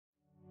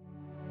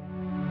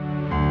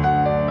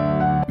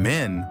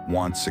Men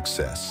want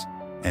success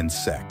and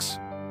sex.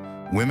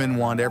 Women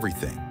want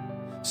everything.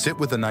 Sit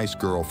with a nice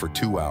girl for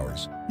 2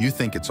 hours, you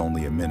think it's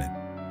only a minute.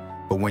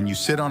 But when you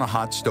sit on a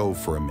hot stove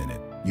for a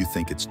minute, you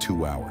think it's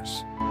 2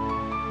 hours.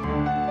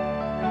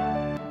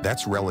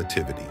 That's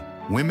relativity.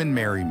 Women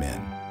marry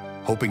men,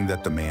 hoping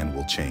that the man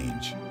will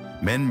change.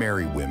 Men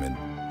marry women,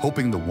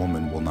 hoping the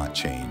woman will not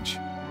change.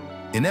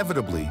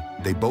 Inevitably,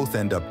 they both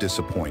end up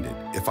disappointed.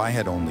 If I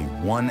had only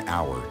 1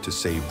 hour to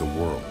save the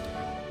world,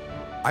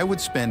 I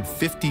would spend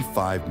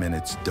 55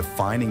 minutes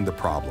defining the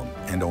problem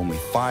and only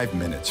 5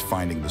 minutes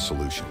finding the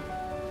solution.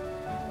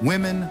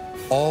 Women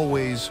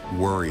always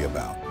worry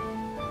about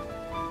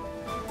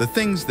the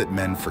things that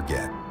men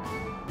forget.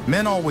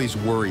 Men always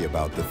worry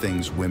about the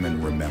things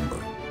women remember.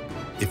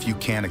 If you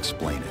can't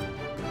explain it,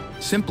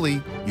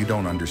 simply you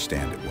don't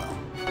understand it well.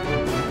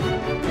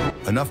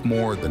 Enough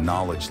more the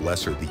knowledge,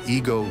 lesser the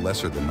ego,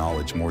 lesser the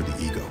knowledge, more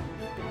the ego.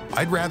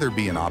 I'd rather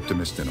be an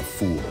optimist and a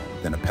fool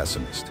than a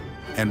pessimist.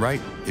 And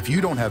right, if you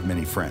don't have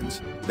many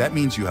friends, that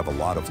means you have a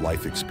lot of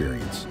life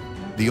experience.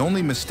 The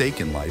only mistake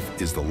in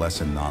life is the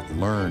lesson not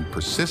learned.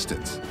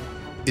 Persistence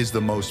is the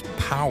most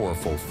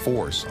powerful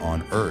force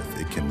on earth.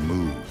 It can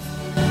move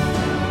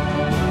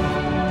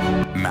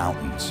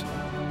mountains.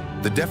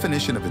 The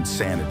definition of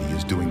insanity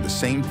is doing the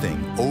same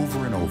thing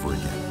over and over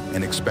again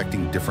and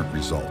expecting different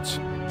results.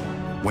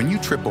 When you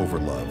trip over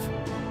love,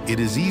 it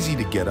is easy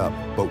to get up,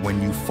 but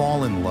when you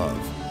fall in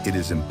love, it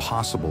is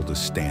impossible to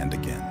stand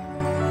again.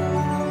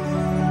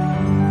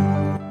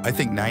 I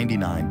think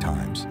 99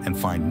 times and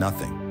find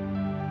nothing.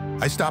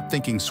 I stop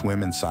thinking,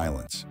 swim in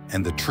silence,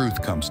 and the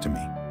truth comes to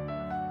me.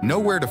 Know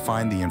where to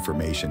find the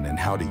information and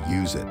how to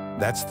use it.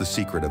 That's the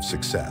secret of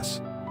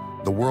success.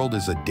 The world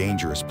is a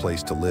dangerous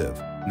place to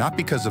live, not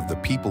because of the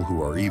people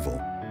who are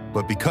evil,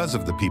 but because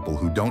of the people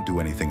who don't do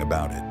anything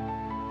about it.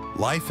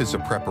 Life is a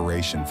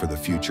preparation for the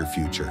future,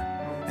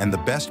 and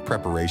the best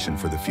preparation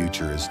for the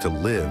future is to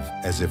live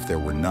as if there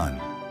were none.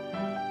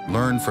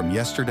 Learn from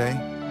yesterday,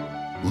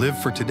 live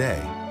for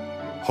today,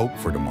 hope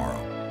for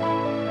tomorrow.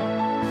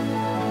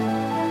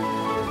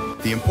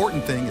 The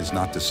important thing is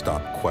not to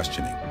stop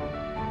questioning.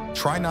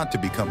 Try not to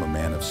become a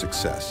man of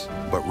success,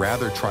 but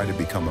rather try to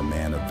become a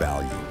man of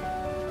value.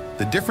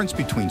 The difference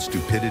between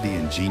stupidity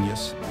and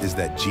genius is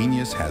that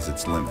genius has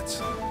its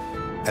limits.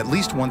 At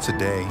least once a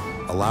day,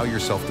 allow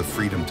yourself the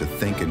freedom to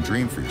think and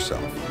dream for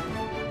yourself.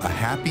 A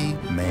happy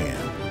man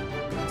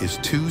is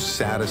too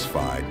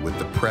satisfied with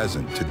the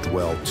present to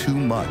dwell too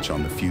much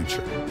on the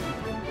future.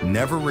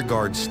 Never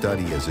regard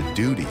study as a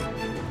duty,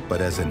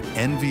 but as an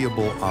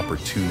enviable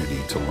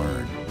opportunity to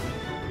learn.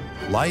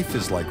 Life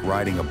is like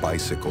riding a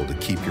bicycle to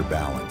keep your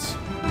balance.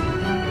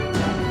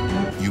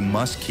 You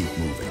must keep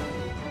moving.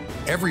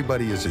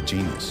 Everybody is a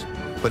genius,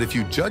 but if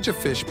you judge a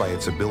fish by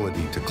its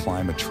ability to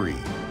climb a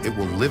tree, it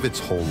will live its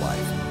whole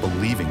life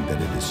believing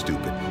that it is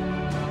stupid.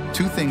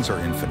 Two things are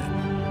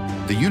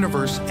infinite: the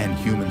universe and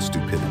human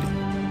stupidity.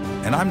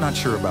 And I'm not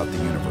sure about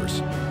the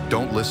universe.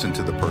 Don't listen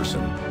to the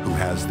person who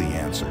has the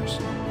answers.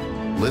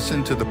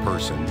 Listen to the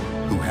person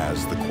who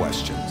has the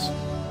questions.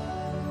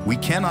 We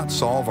cannot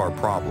solve our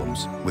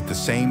problems with the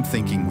same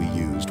thinking we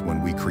used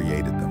when we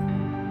created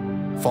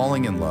them.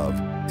 Falling in love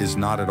is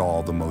not at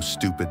all the most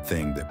stupid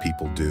thing that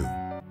people do.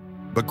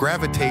 But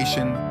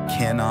gravitation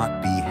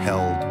cannot be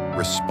held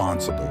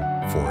responsible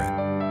for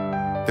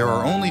it. There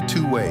are only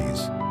two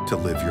ways to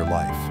live your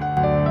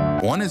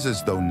life. One is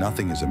as though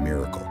nothing is a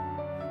miracle.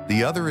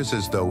 The other is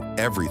as though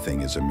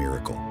everything is a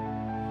miracle.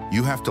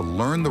 You have to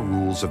learn the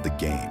rules of the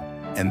game,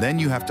 and then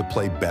you have to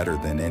play better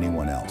than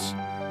anyone else.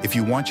 If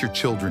you want your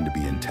children to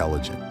be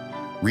intelligent,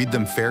 read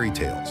them fairy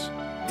tales.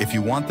 If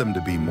you want them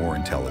to be more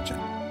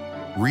intelligent,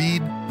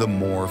 read them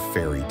more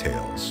fairy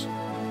tales.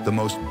 The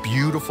most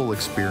beautiful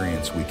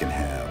experience we can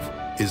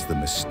have is the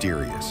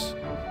mysterious.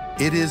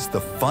 It is the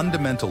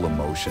fundamental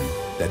emotion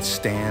that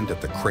stands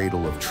at the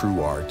cradle of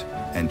true art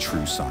and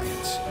true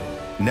science.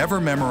 Never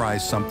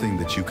memorize something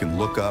that you can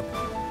look up.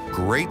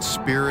 Great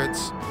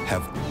spirits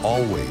have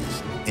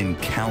always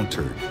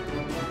encountered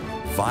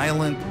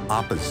violent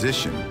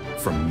opposition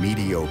from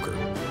mediocre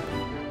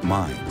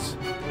minds.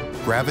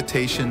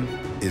 Gravitation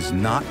is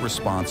not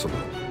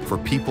responsible for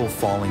people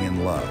falling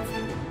in love.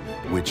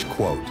 Which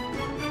quote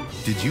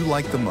did you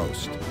like the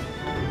most?